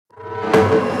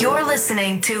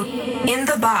listening to In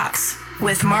the Box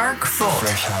with Mark Folt.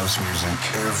 Fresh house music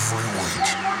every week.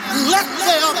 Let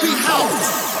there be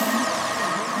house.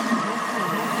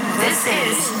 This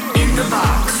is In the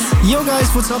Box. Yo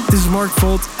guys, what's up? This is Mark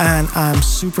Folt and I'm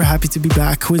super happy to be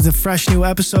back with a fresh new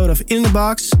episode of In the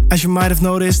Box. As you might have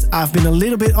noticed, I've been a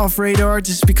little bit off radar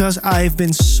just because I've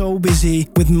been so busy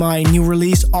with my new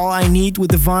release, All I Need with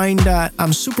Divine, that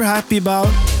I'm super happy about.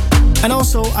 And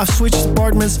also, I've switched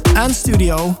apartments and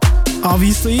studio.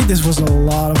 Obviously, this was a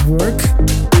lot of work.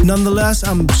 Nonetheless,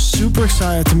 I'm super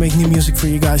excited to make new music for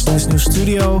you guys in this new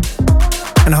studio.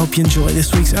 And I hope you enjoy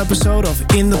this week's episode of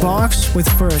In the Box with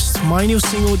first my new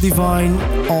single Divine,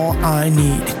 All I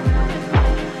Need.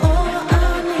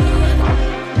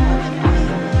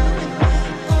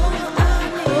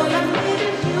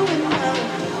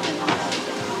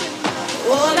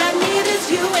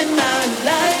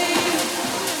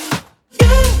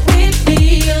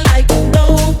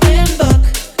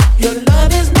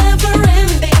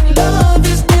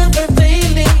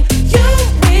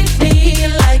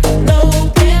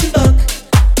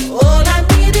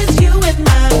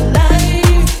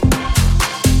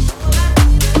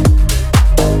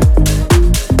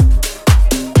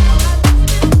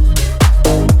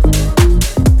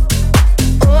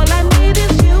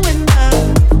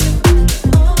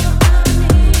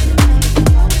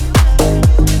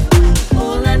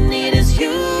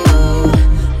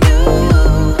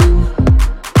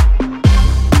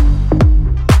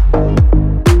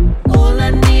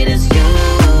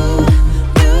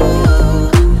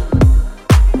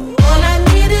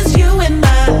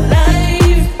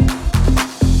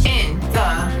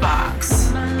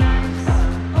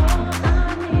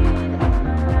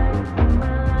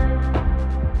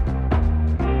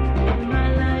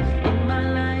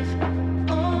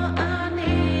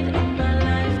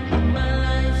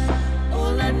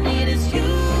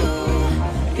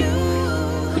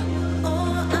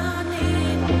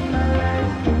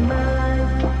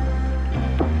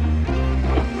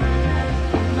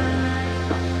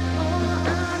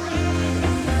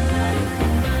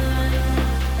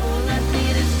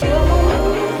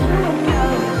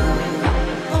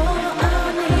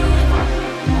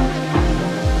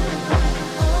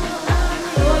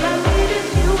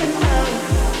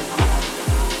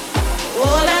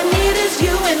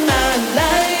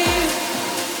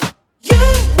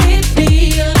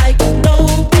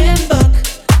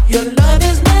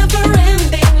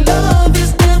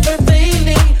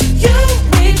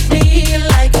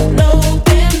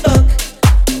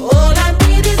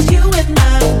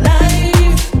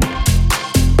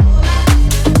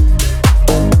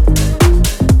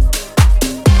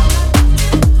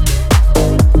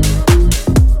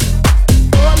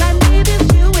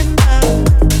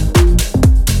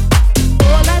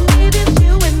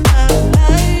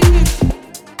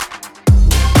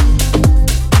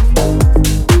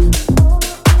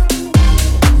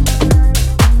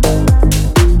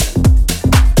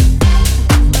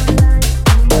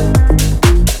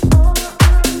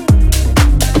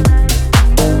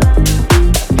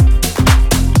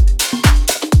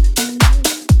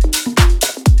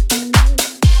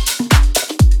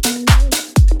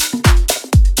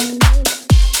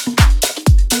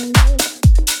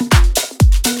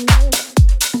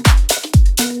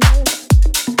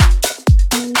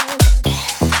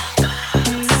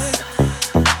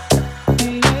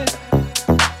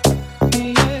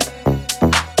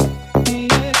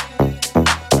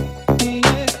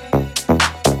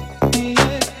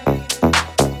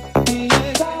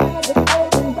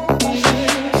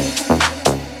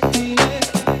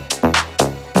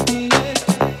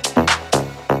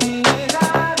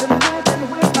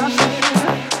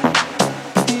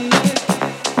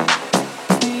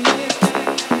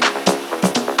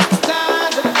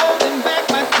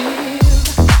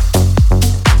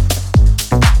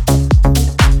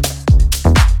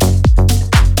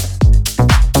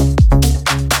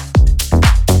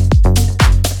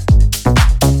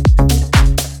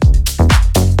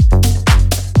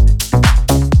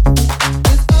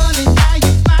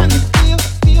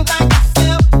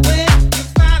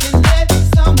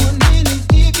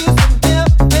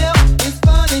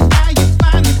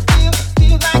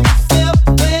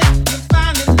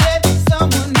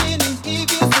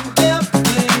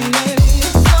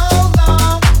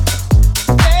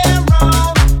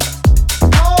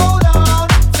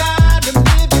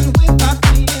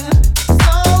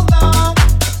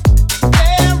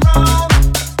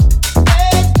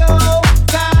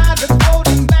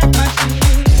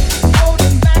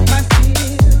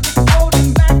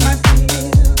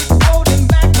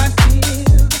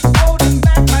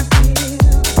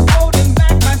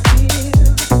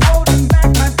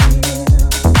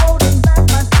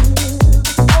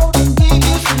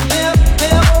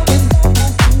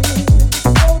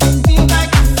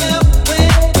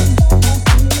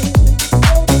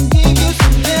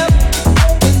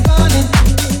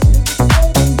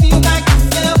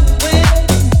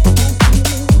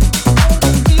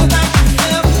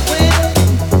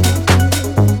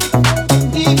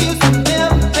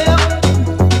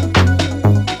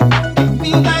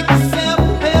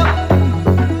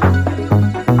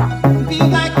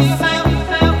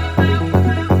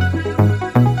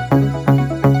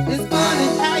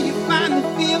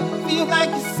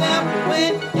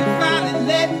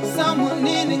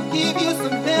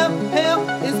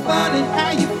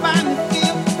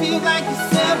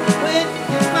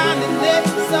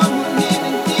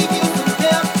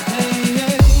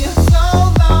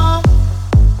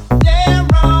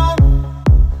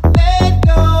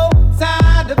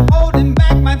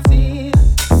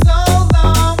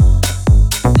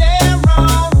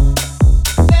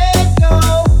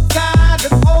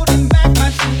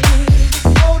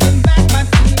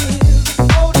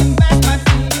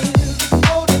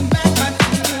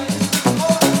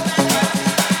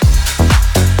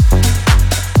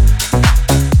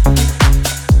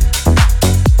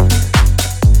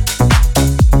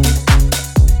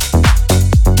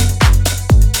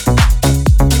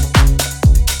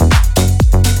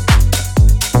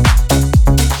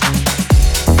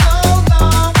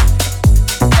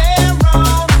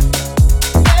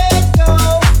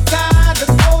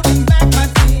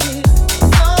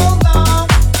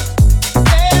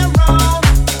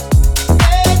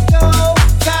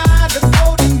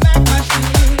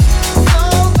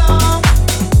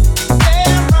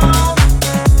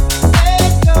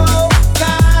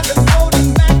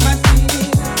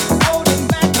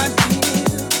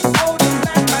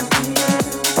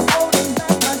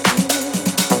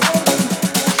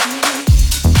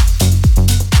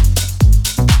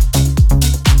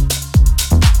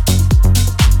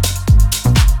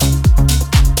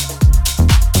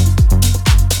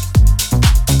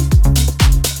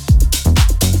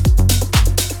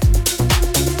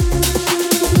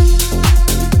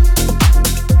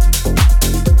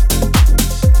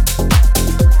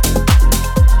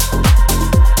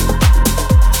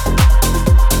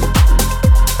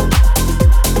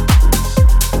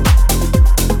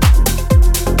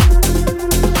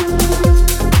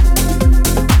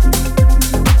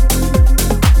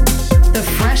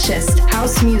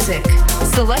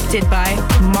 selected by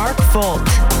Mark Volt.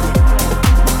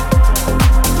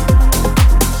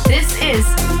 This is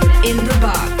In the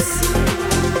Box.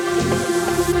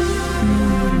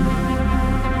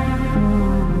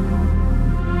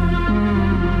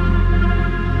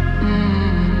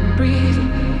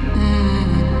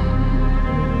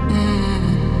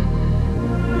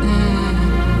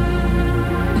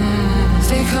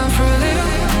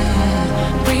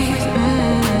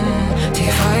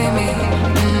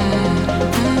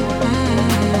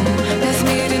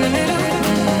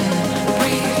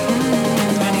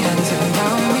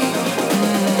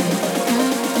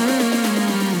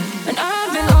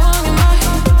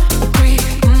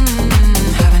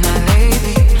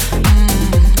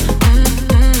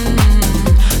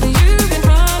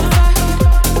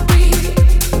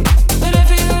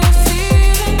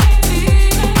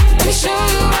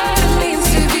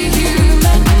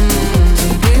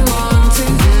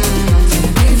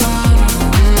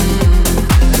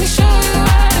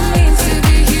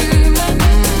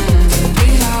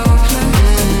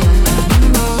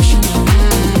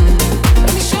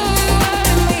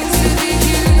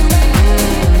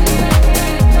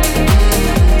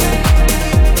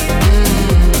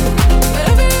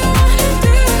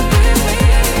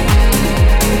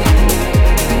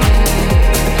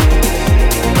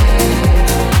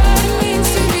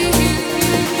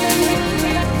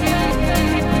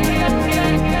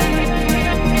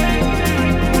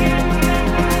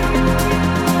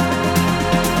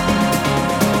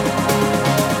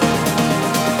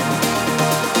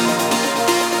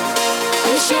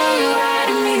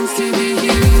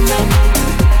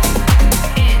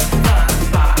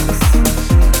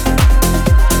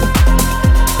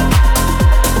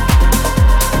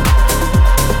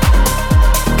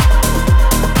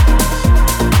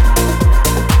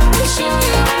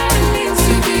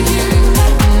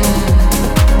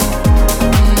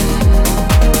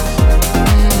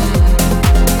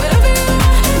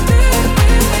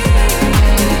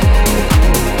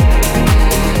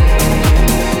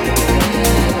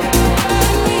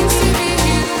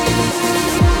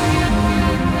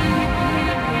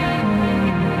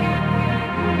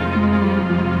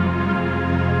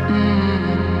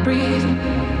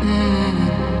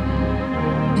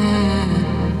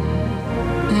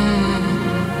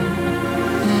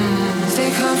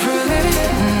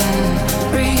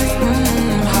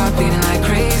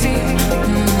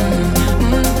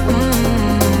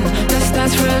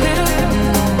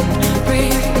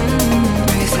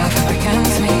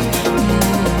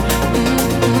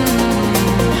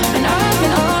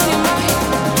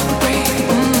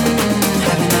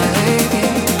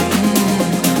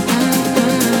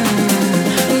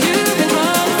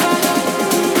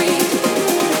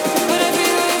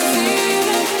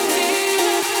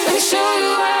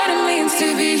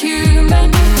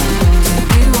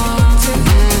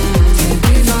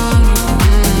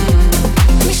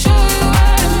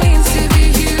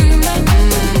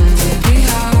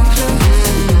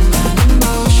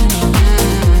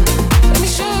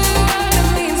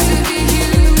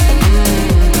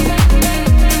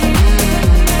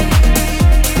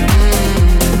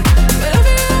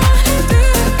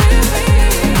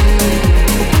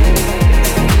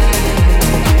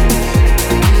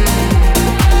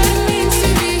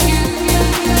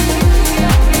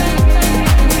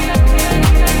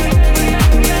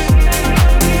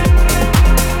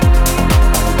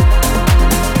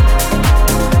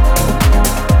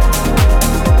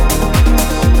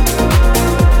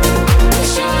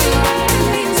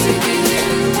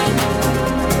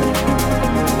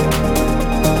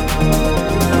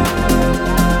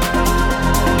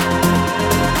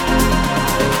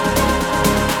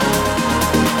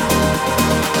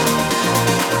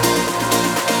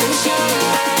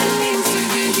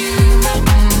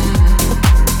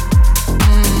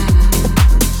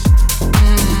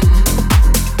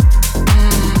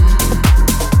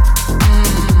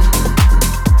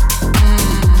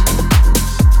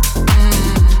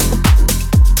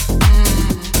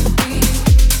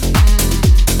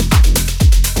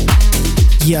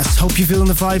 Yes, hope you're feeling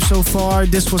the vibe so far.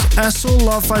 This was Essel,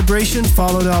 Love Vibration,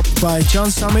 followed up by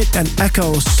John Summit and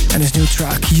Echoes and his new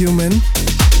track, Human.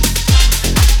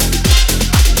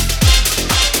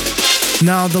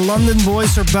 Now the London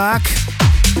boys are back.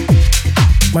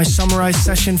 My Summarise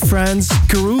session friends,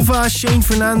 Karuva, Shane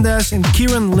Fernandez and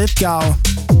Kieran Lithgow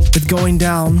with Going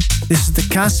Down. This is the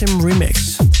Kasim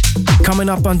remix. Coming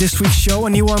up on this week's show, a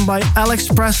new one by Alex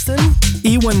Preston,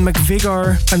 Ewan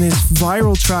McVigar and his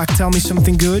viral track Tell Me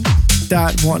Something Good.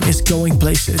 That one is going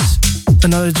places.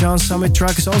 Another John Summit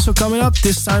track is also coming up,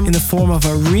 this time in the form of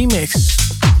a remix.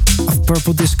 of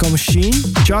Purple Disco Machine.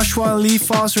 Joshua and Lee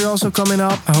Foster also coming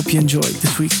up. I hope you enjoyed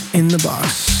this week's In the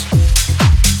Box.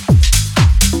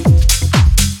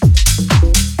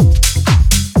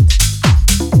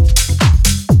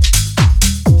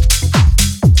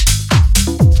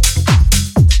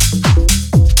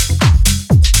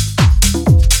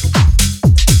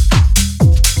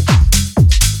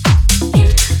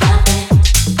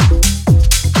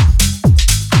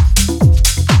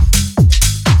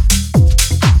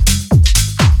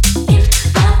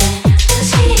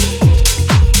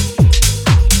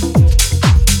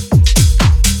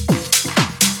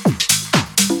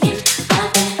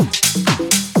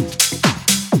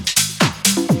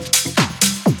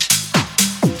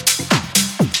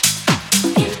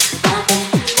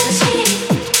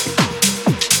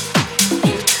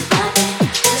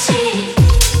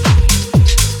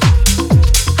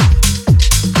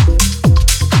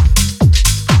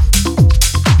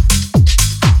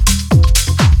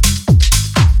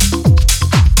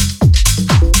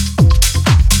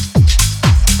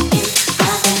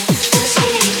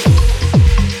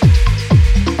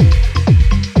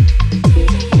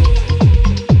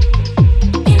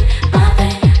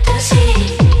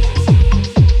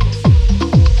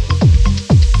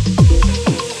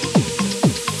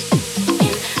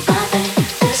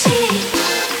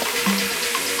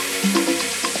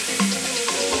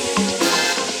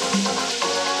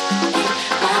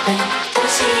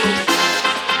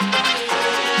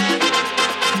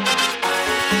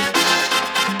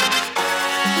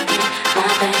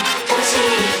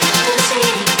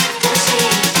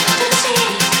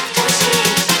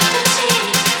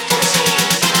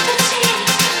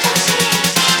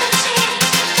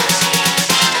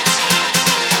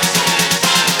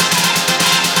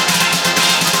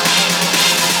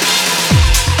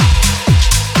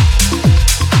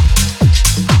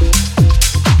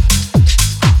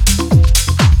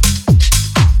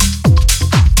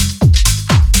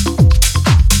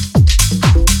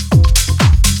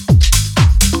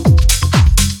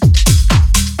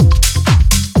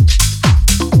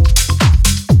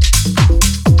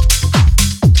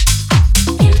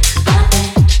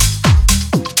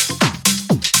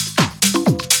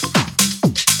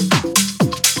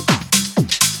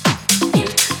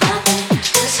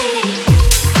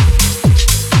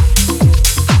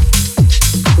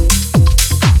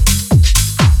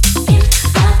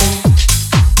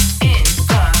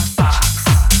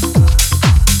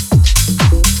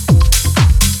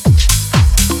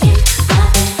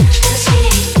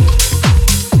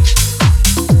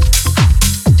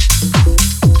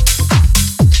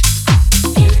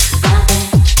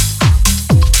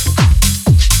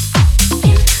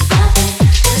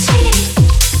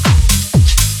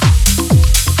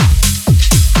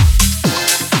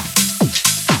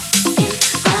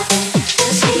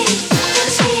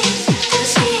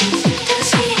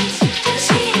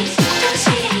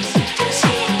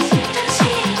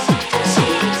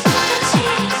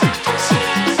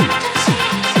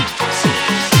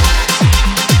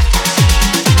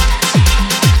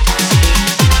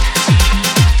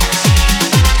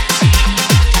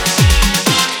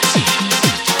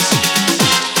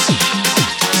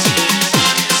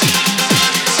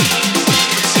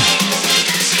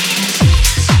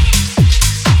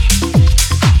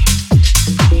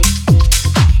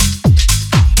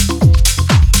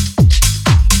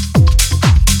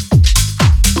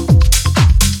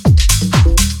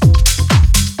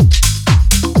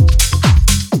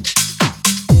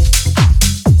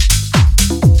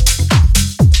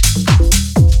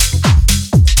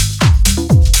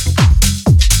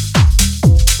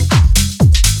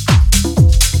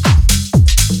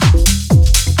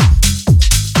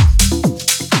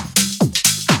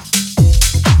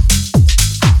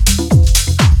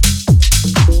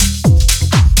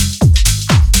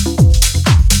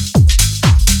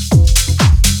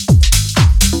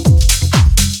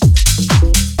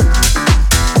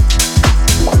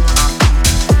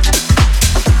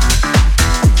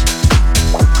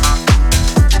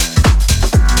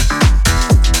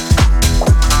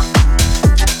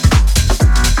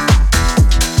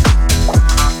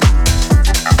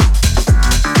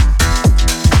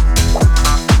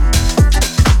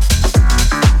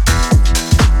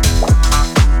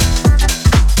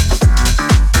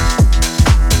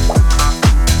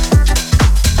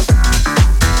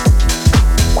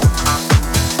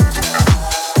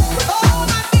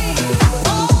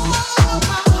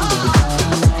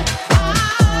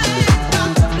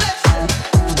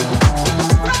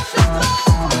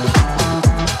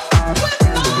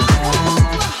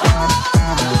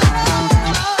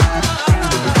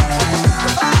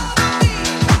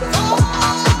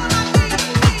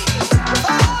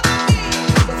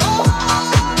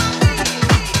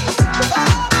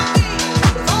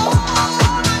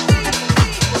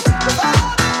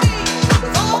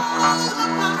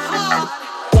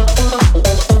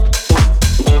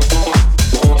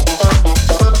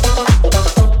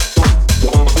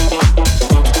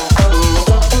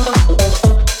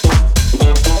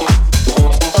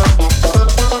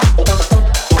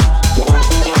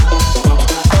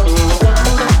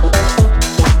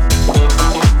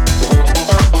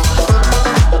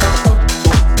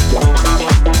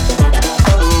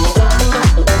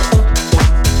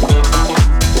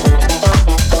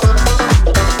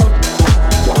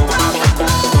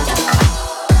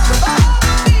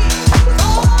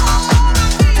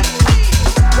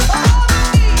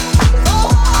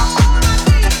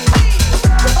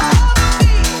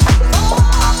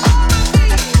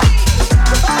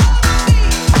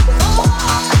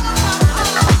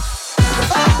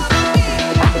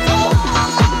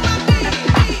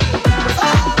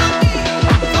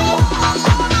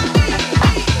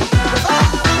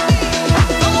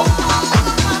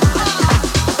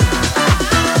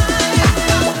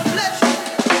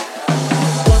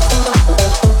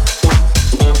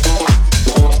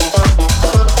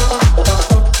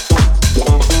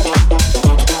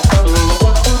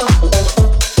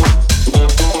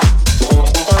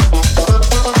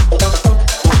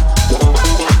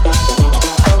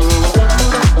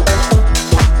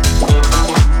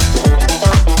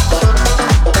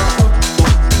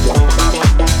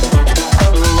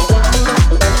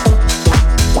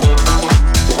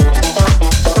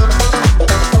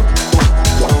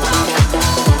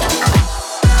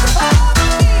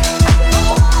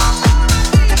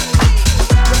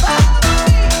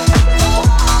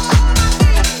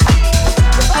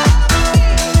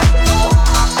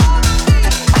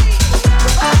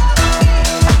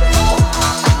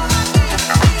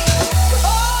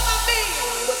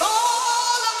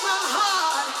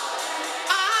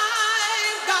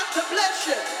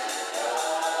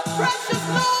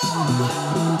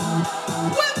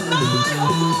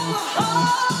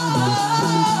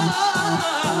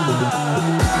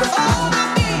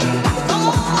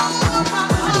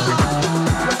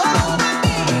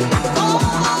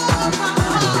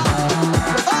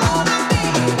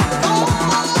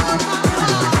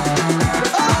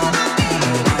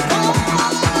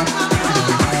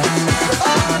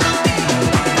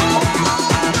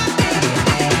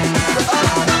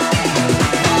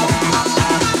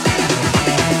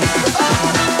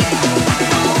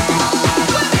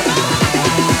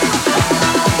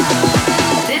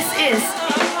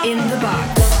 In the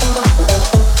box.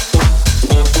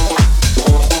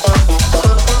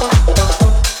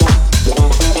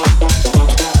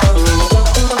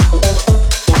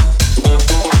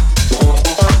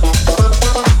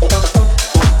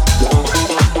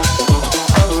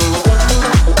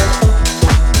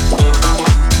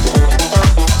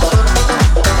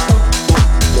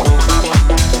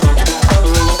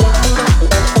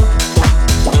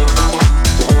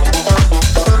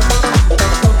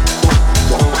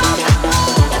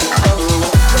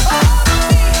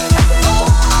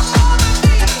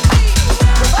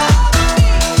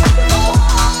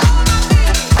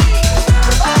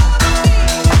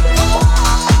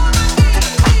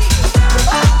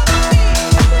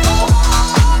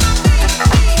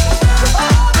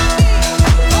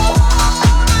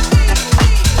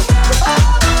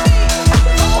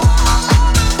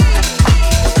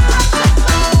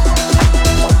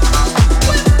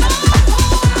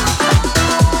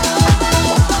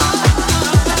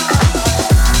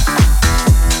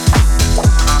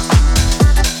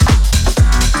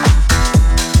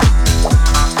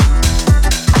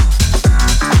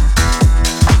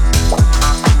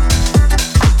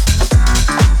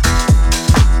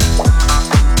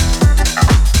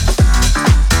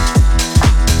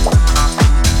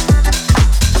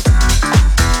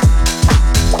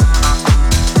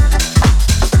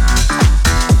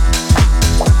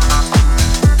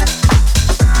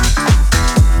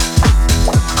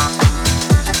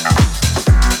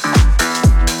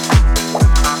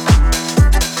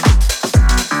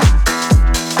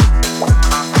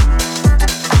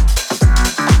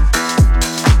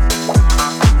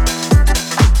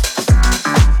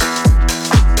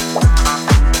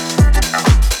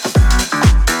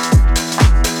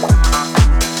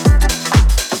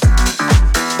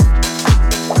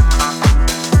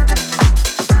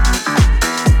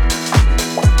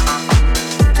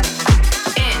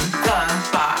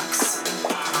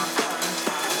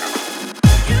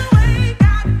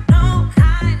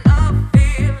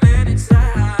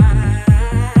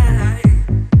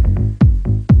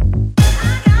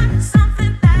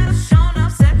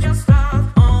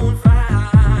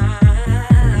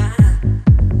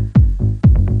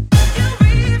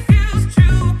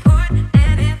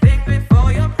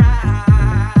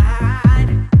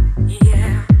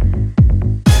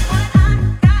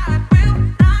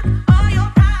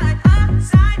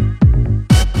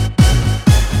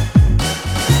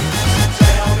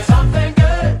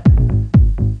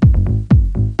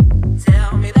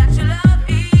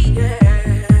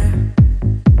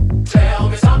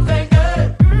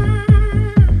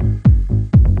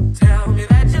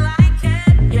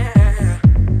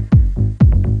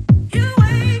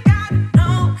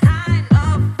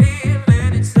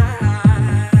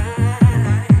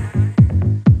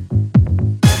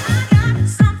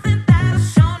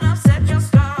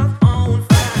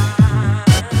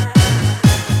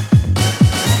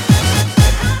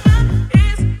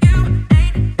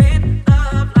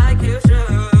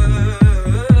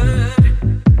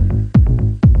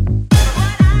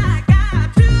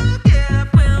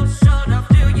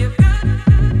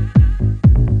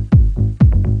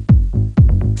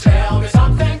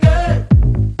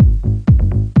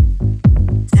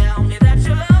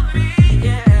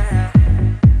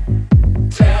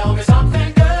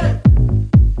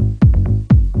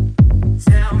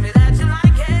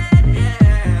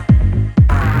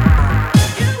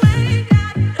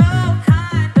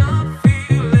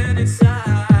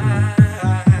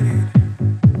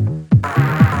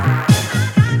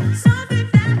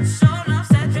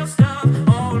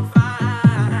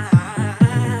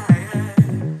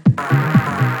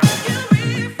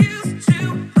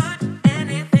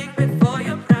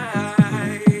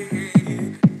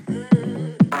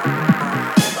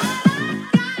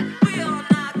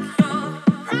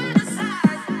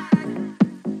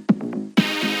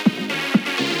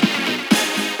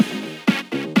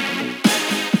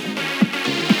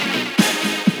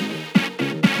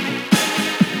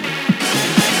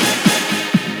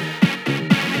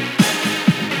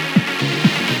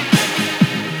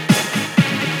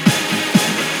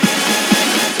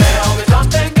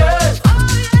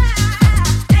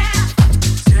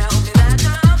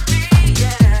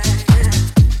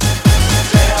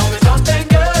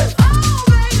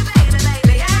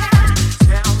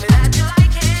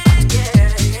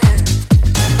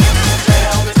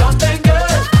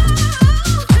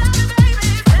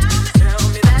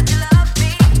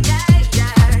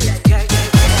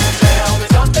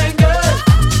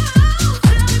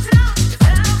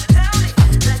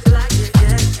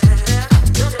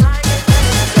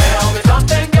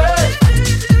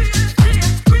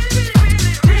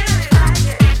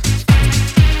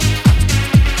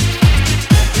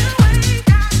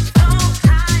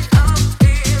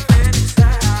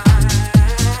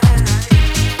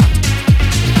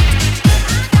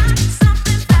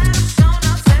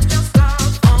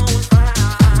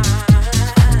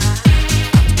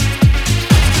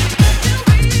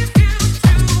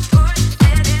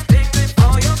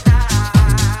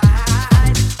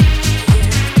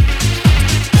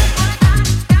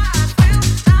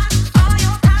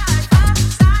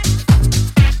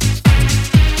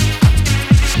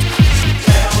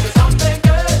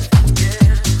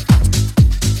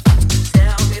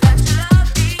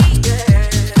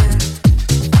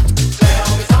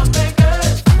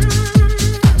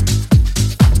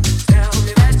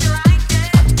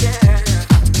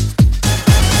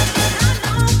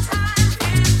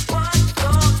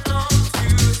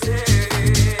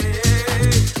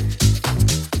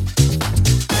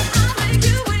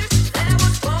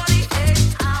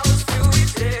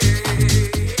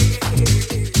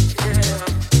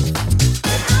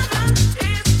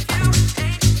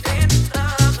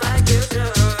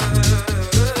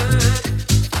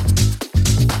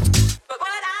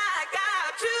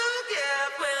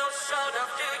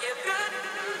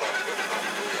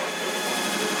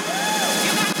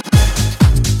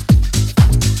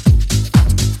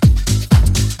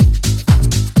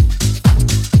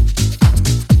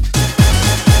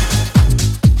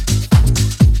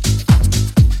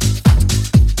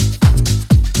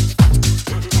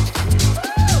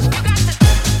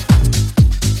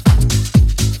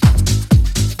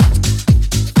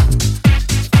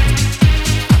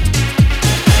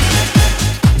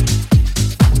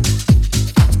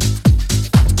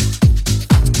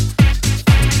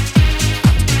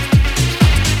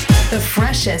 The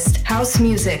freshest house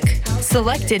music.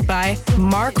 Selected by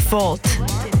Mark Volt.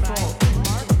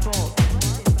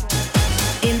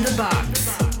 In the box.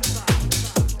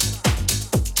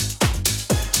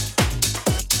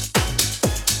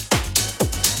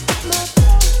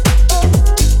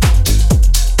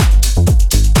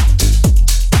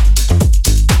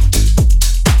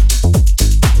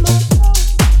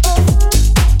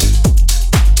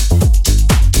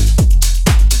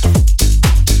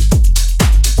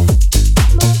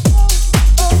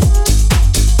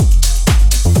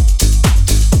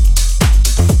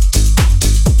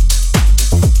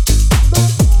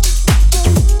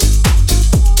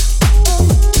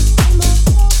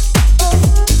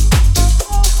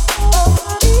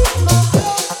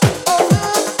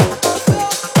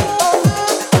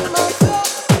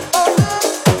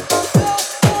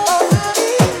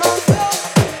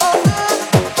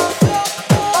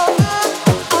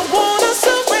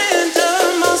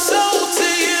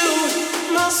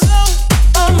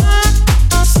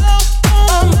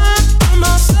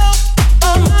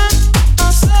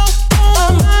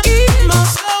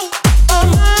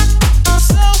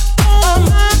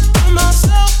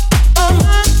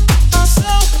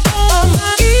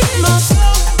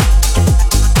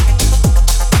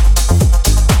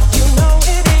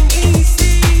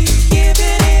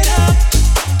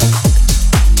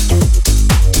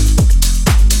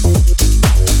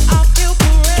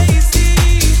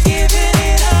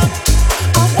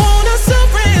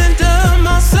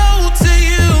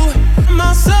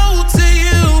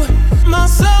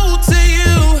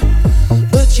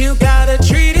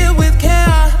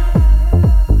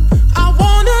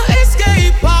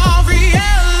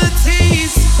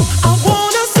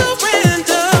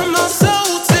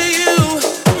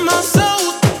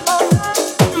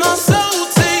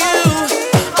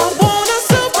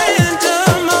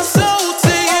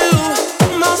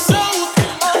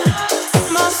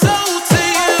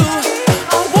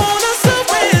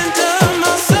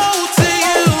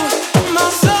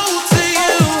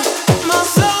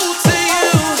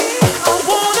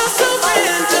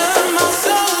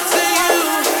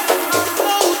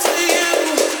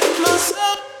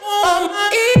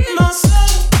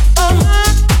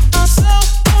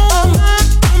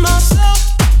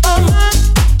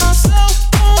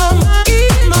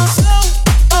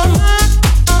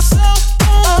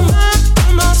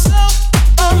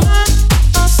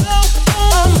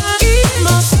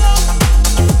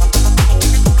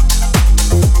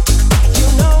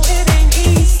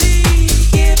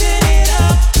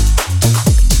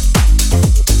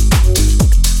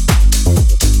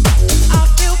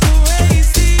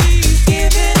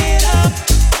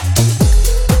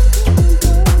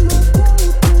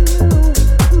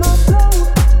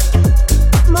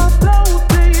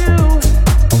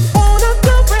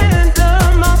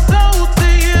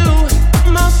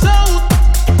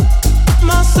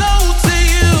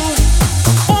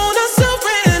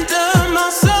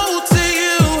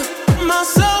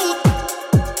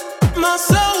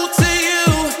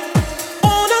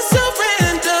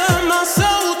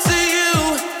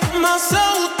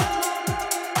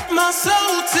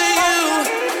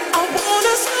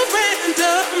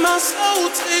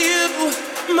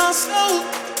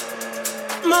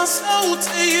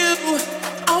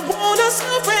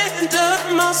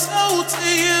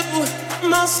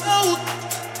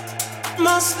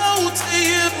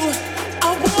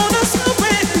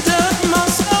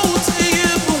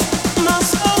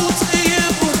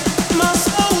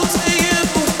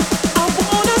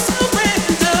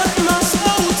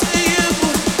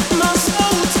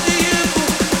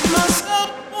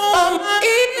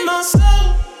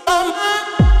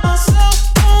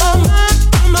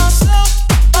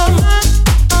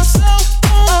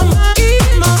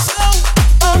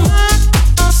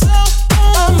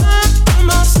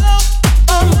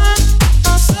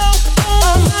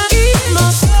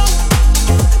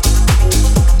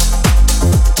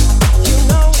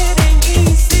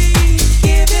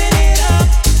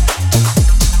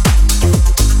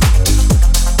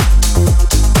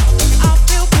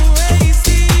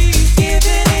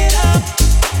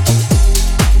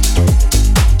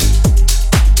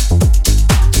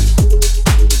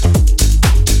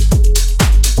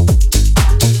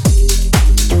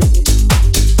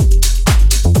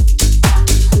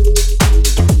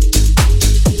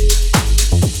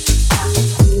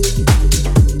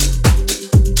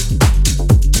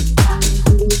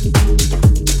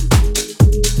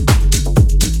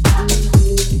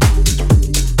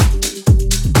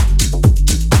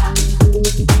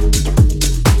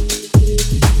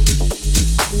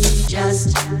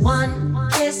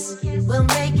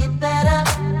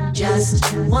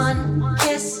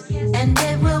 and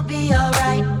it will be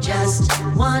alright. Just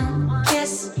one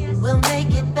kiss will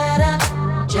make it better.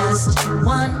 Just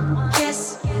one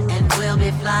kiss and we'll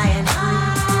be flying high.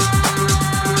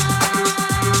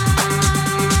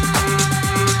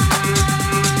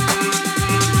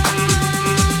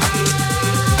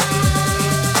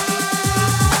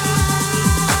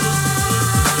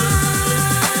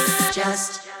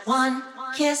 Just one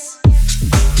kiss.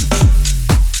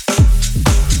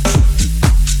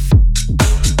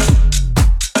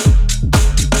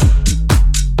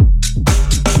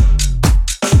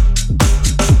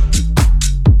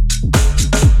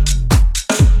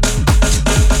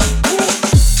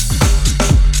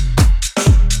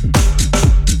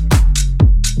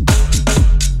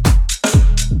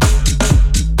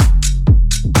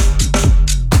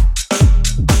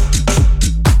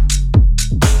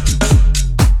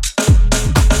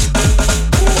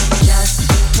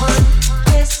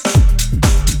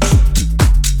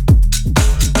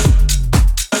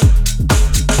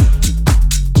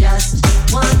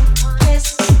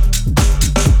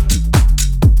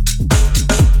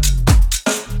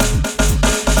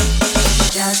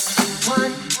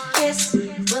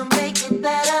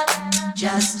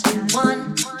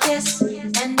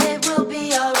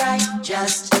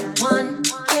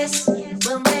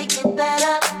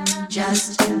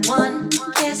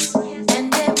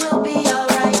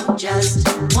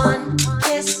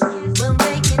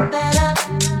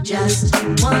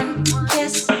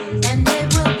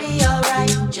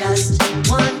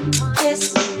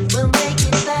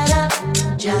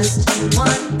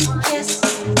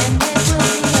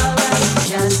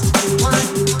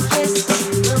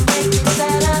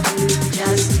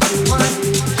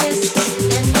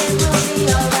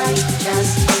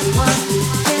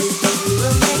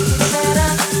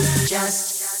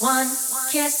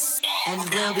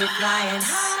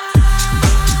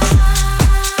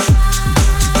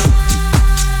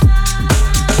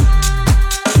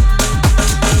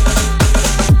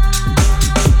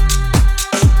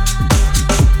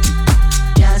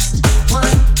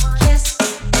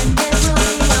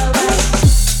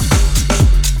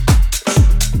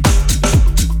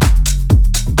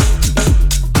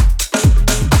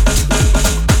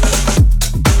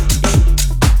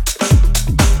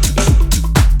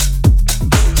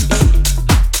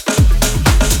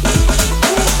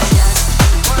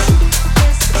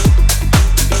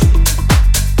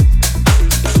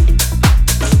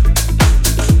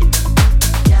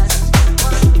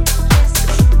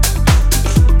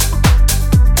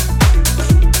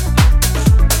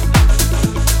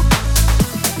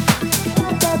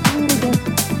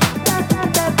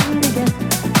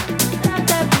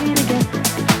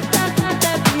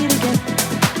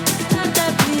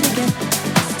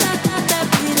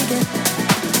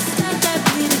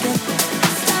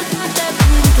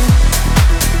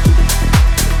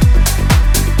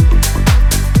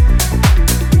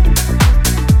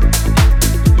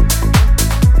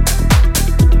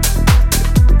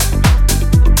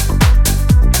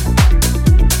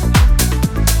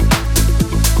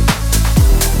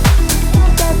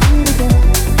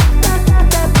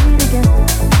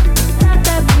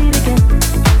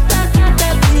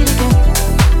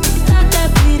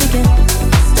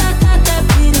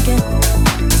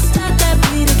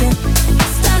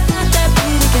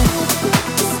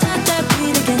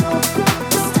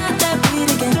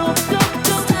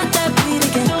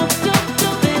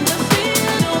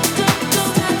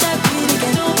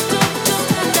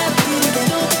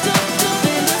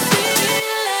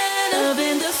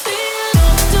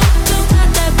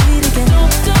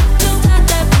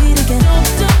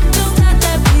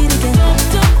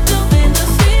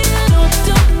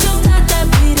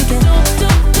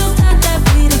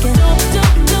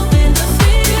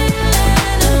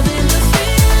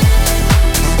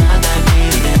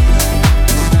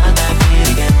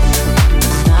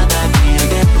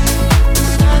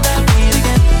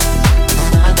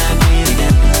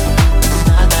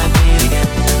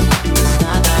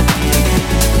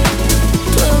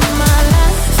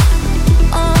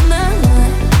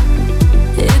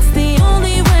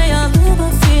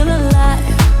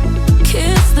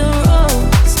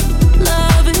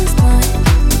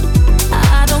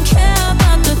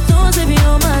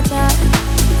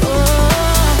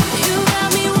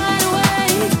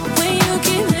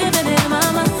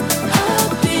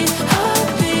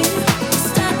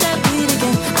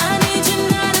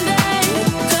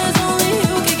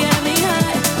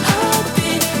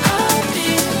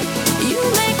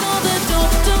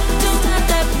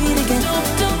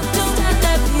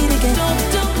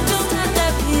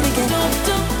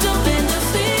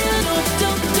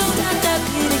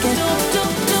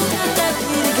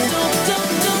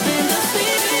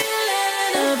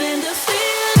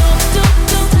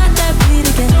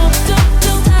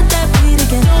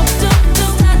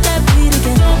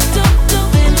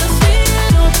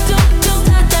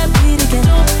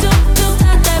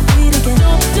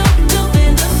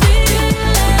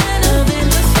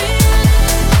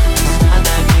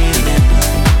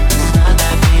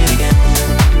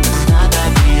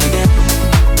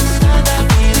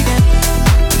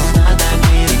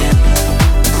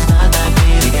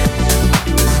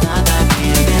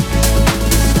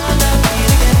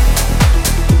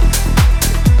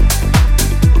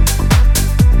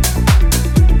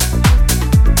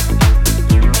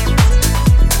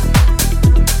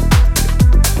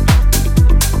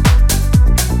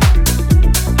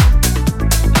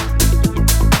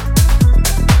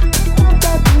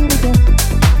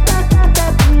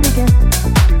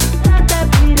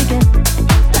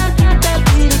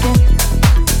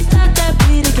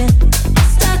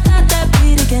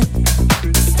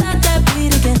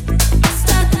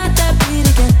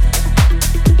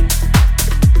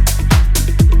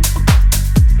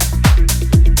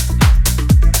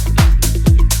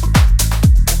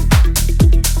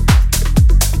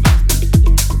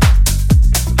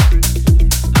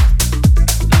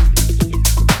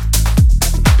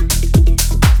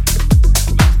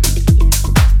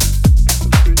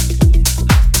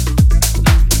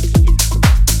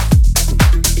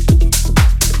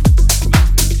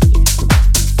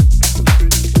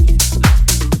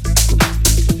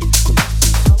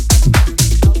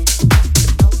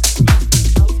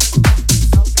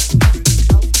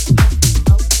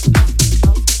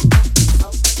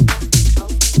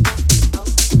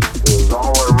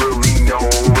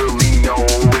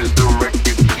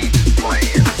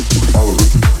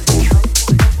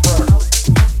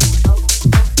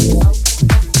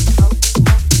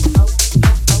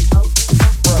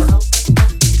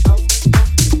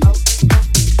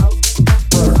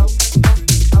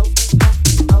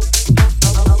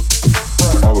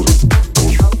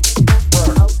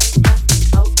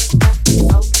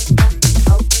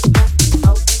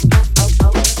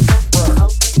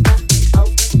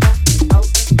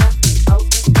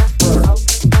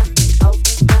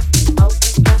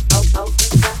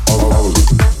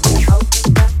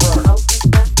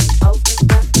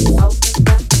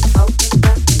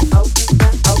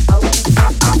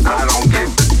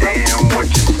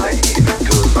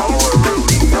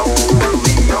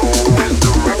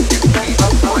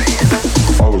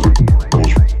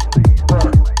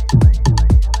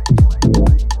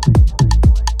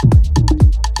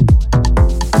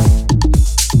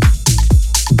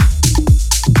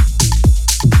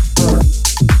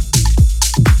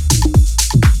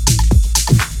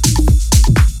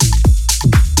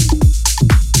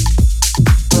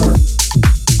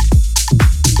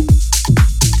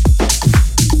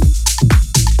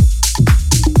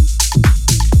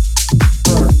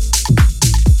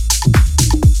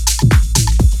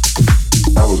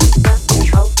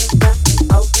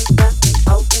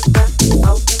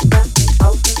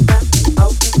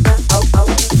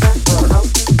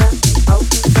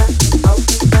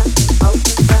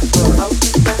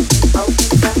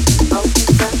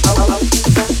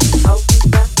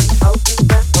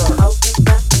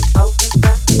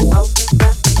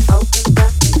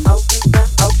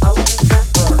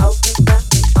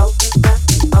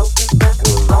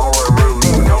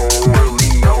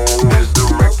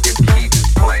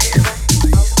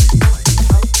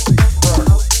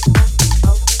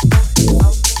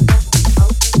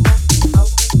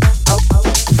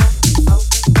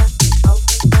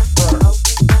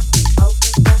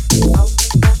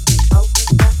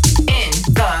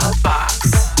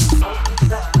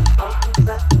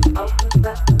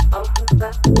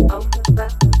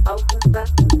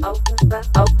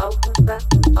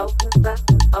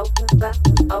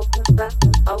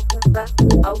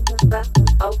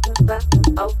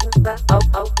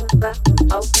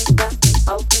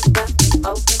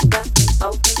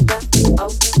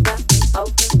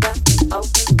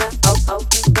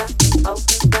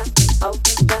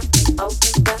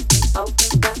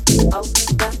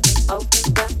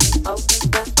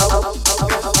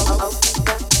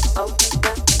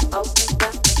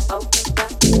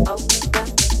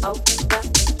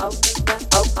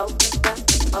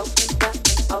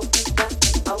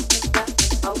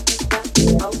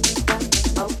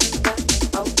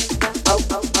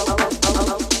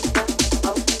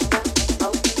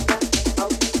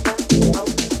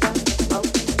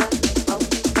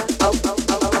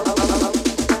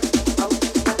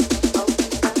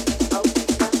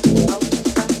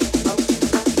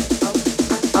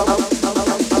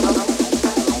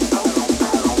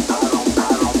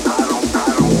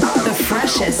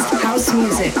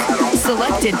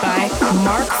 Selected by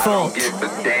Mark Folt. Give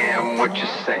a damn what you're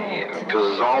saying,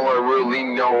 cause all I really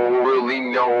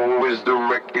know is the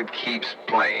record keeps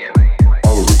playing.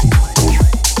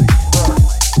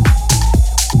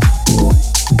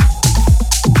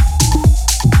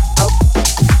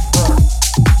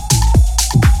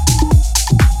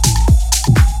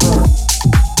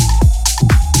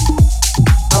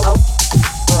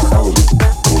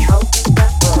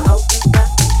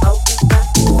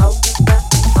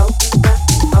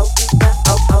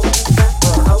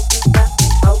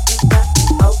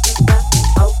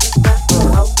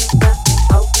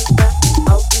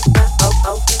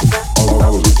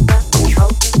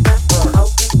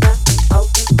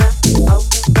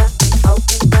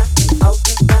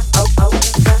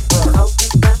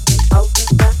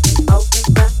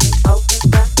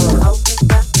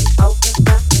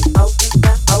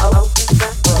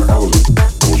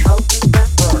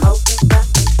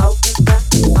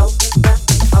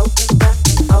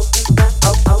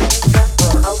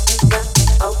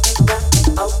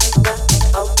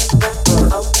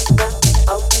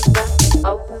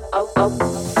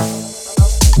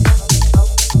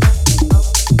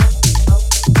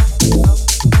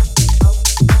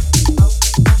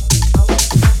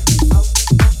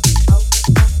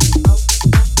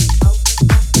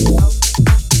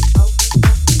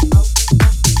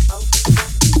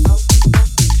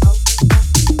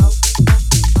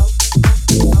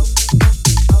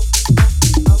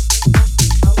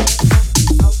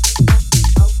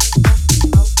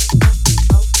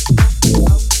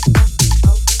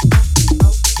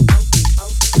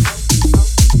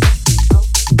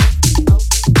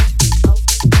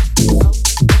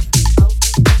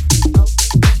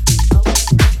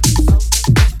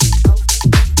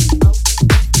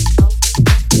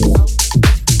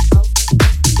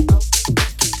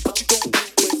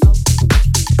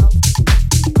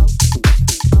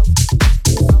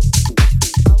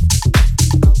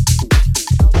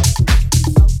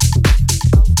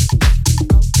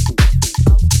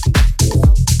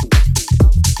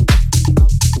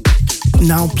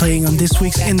 Now playing on this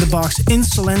week's In The Box,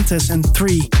 Insolentes and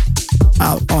 3,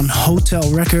 out on Hotel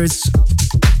Records.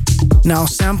 Now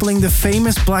sampling the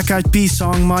famous Black Eyed Peas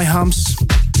song My Humps,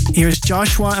 here's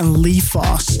Joshua and Lee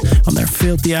Foss on their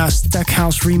filthy ass tech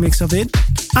house remix of it.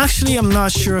 Actually, I'm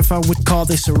not sure if I would call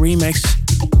this a remix.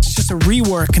 It's just a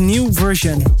rework, a new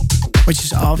version, which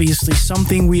is obviously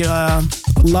something we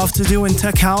love to do in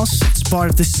tech house. It's part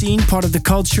of the scene, part of the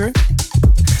culture.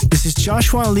 This is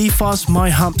Joshua and Lee Foss, My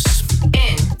Humps.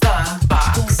 In the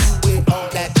box.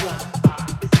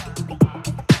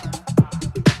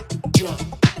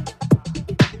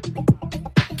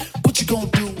 What you gonna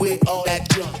do with all that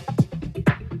junk?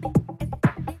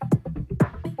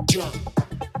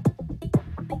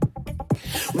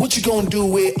 What you gonna do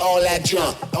with all that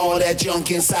junk? All that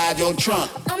junk inside your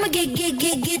trunk? I'ma get you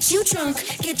drunk,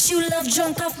 get you love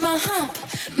drunk off my hump,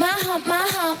 my hump, my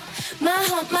hump, my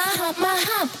hump, my hump, my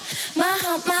hump, my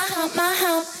hump, my hump, my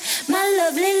hump, my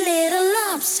lovely little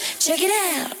lumps. Check it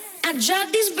out. I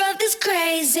drive these brothers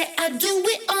crazy. I do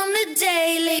it on the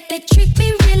daily. They treat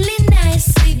me really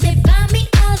nicely. They buy me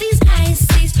all these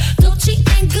ices, Dolce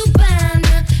and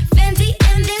Gabbana, Fendi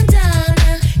and then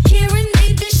Donna. Karen,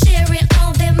 they be sharing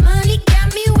all their money,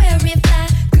 got me wearing fly.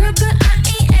 Girl, but I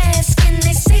ain't asking.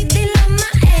 They say they love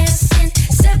my ass and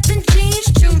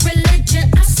 17's true religion.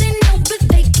 I say no, but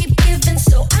they keep giving,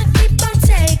 so I keep on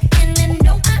taking. And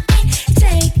no, I ain't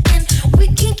taking. We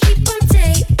can keep on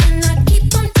dating. I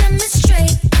keep on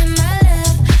demonstrating my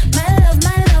love, my love,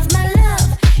 my love, my love.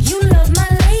 You love my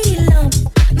lady lump.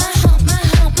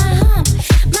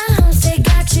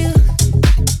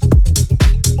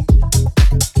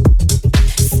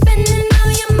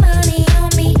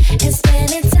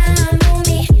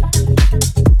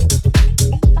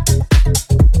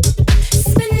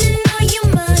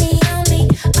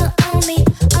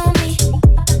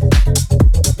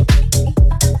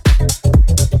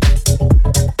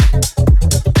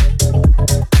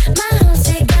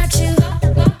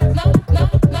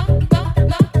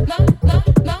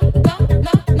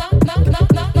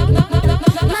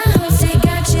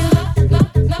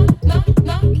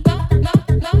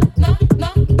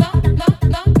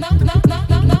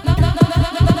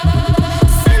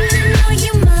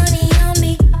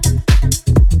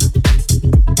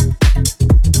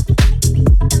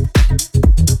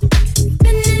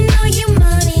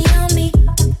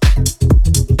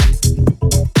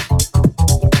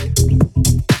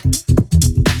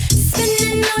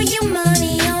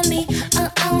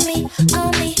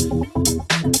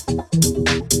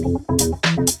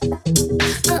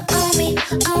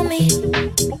 on me.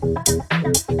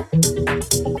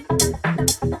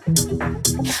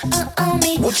 On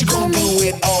me. What you gonna do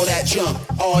with all that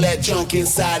junk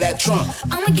inside that trunk?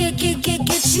 I'ma get you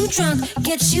drunk,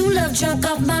 get you love drunk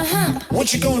off my hump.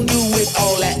 What you gonna do with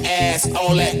all that ass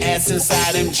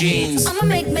inside them jeans? I'ma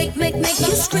make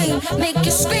you scream, make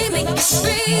you scream, make you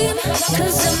scream.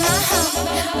 Cause of my hump,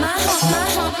 my hump, my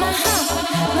hump, my hump,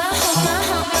 my hump, my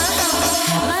hump, my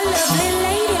hump. My lovely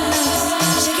lady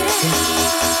loves, check it out.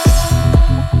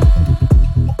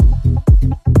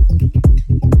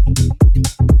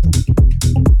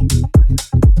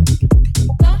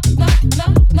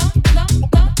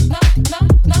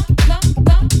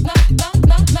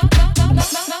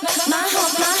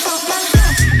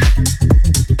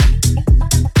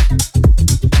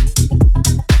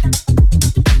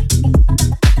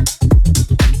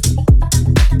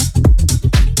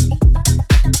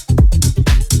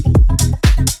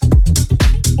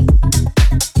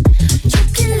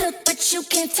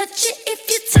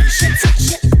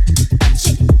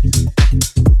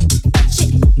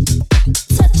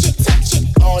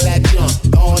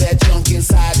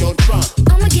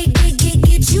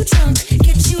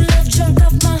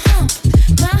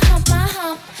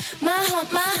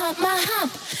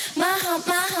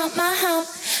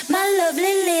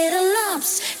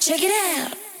 Check it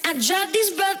out. I drive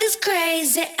these brothers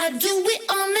crazy. I do it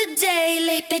on the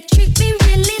daily. They treat me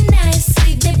really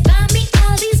nicely. They buy me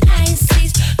all these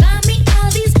ices. Buy me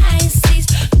all these ices.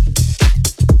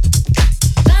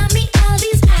 Buy me all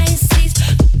these ices.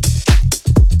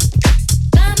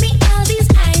 Buy me all these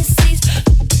ices.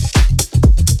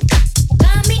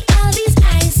 Buy me all these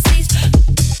ices.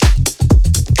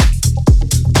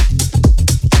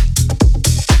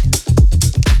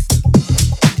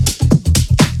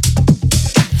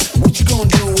 What you gonna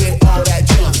do with all that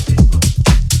junk?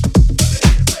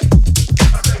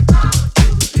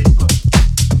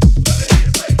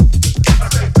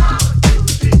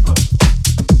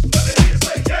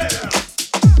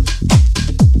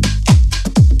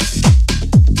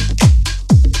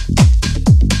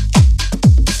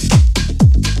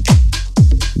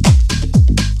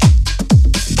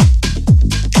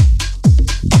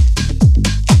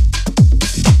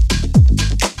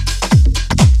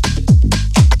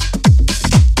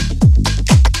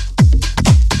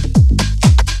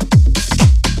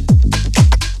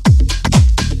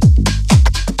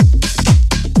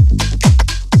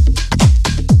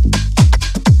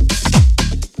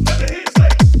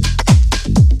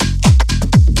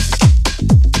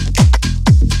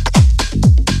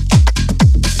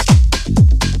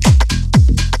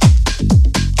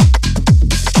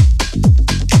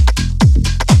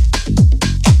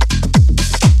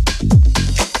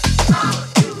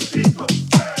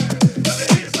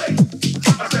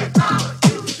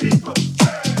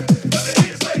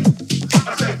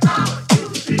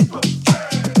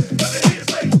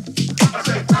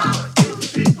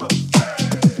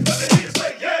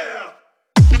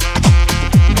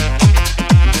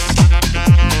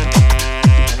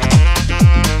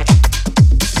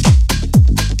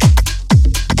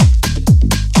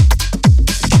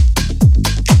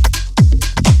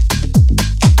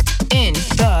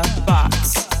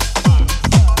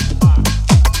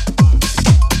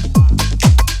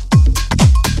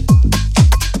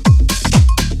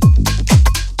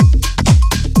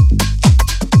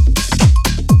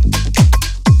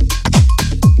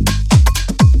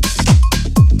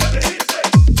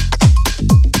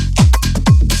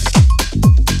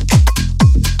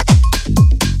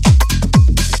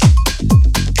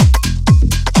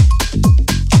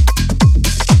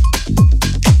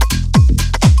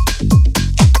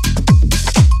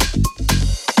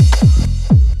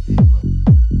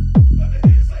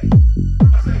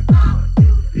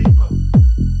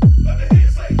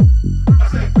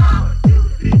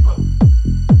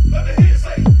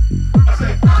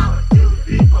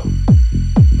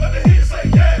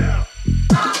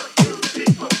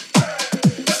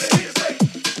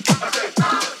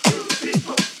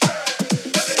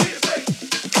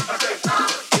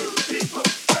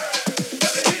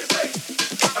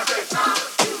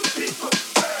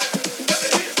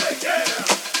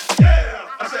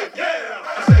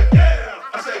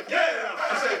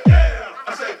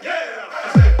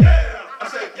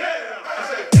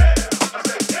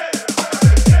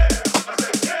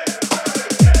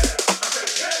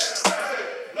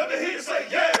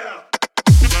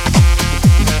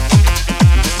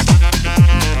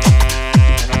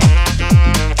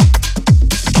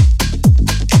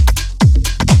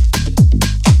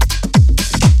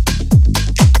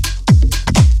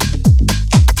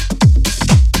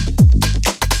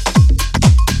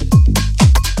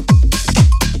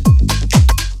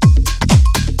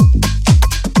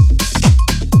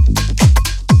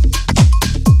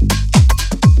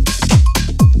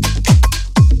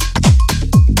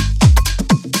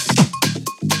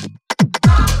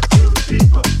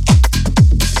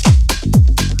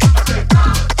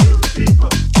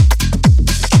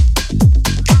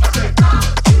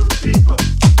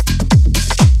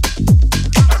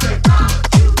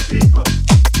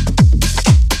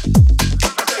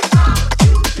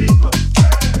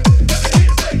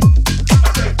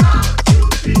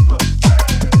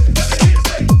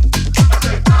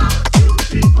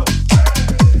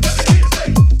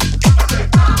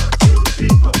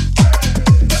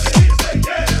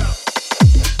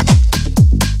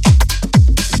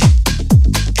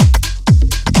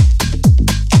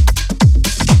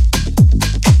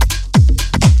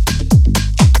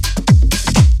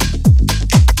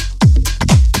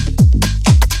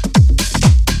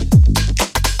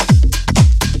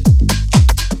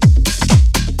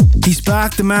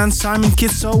 back, the man Simon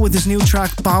Kitso with his new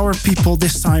track Power People,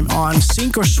 this time on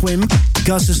Sink or Swim,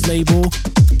 Guz's label.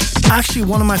 Actually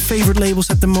one of my favorite labels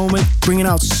at the moment, bringing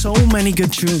out so many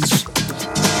good tunes.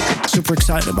 Super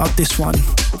excited about this one.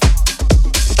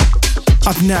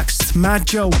 Up next, Matt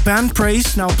Joe, Band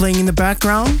Praise, now playing in the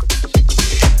background.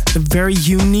 A very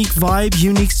unique vibe,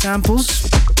 unique samples.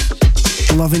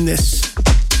 Loving this.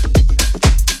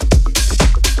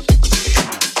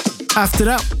 After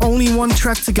that, only one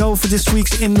track to go for this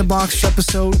week's In The Box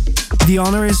episode. The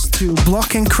honor is to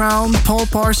Block and Crown, Paul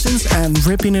Parsons, and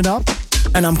Ripping It Up.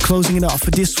 And I'm closing it off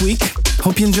for this week.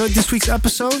 Hope you enjoyed this week's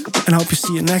episode, and hope you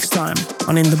see you next time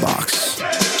on In The Box.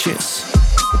 Cheers.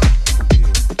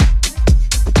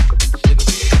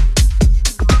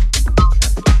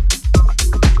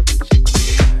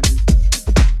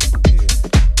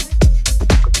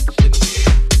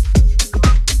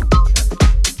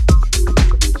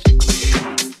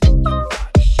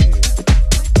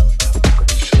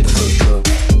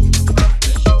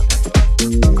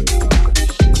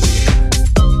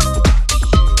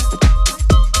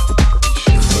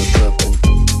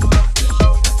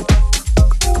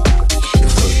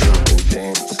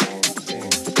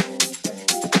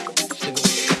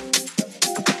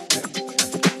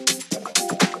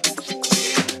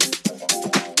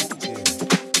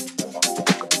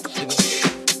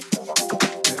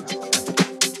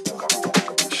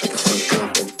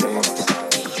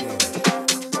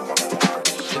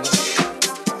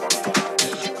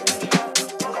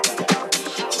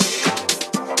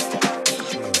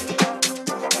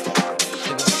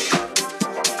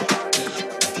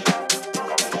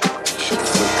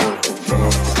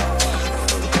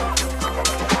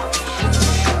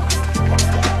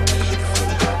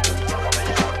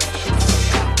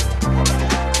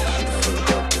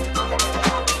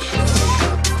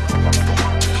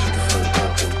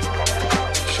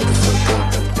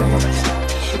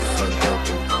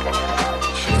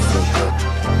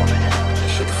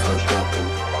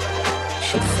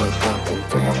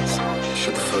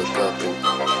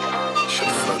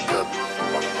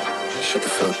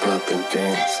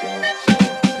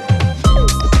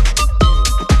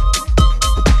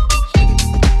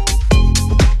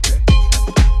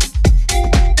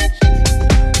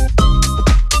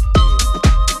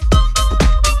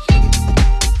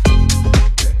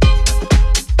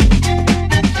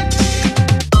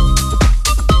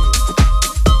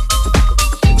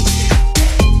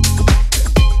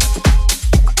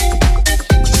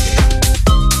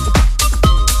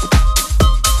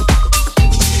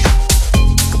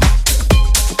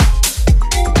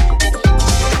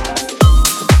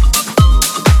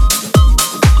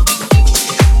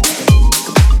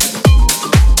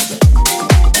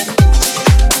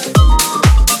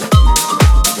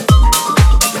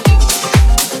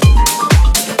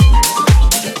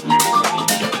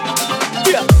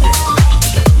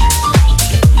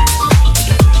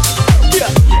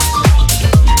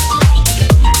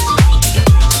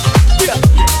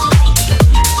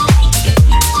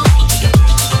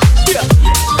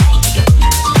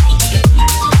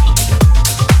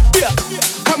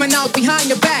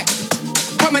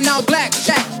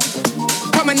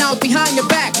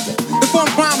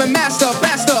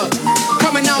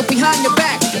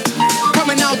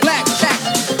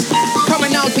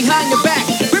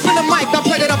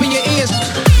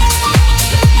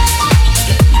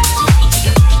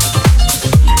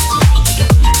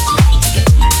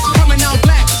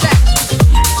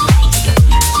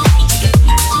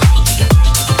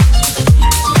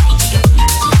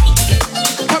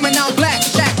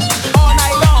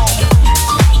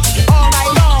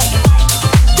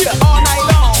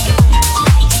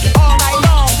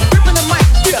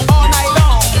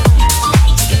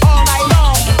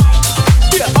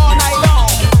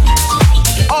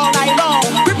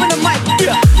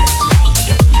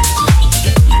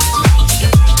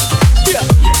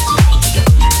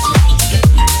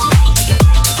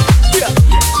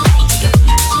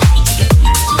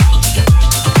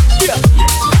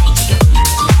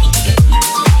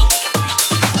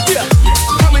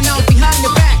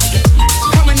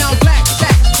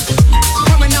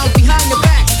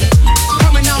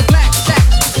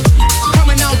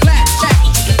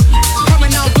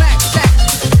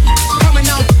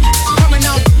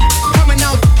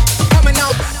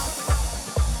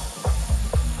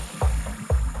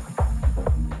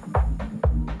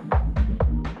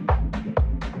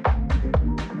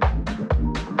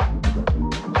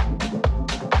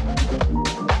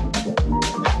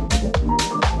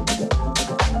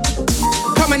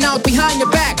 Coming out behind your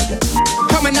back,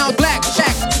 coming out black,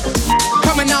 check.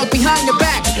 Coming out behind your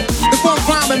back,